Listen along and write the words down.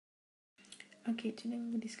Okay, today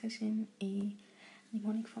we'll be discussing a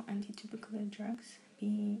mnemonic for anti-tubercular drugs.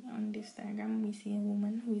 On this diagram, we see a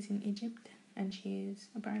woman who is in Egypt, and she is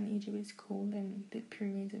apparently Egypt is cold, and the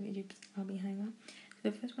pyramids of Egypt are behind her.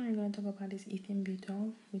 So the first one we're going to talk about is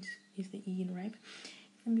ethambutol, which is the E in ripe.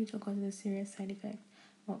 Ethambutol causes a serious side effect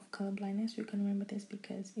of color blindness. We can remember this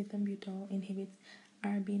because ethambutol inhibits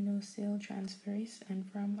arbenosyl transferase, and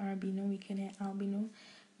from arbeno we can get albino,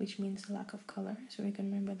 which means lack of color. So we can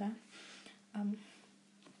remember that.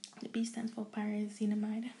 The P stands for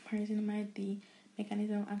pyrazinamide. Pyrazinamide, the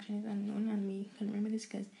mechanism of action is unknown, and we can remember this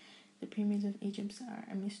because the pyramids of Egypt are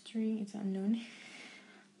a mystery, it's unknown.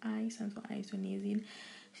 I stands for isoniazid.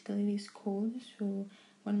 Still, it is cold, so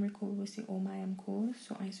when we're cold, we say, oh my, I'm cold.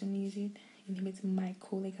 So isoniazid inhibits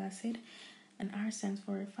mycolic acid. And R stands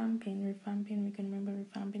for rifampin. Rifampin, we can remember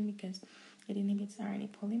rifampin because it inhibits RNA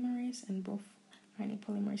polymerase, and both RNA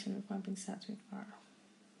polymerase and rifampin starts with R.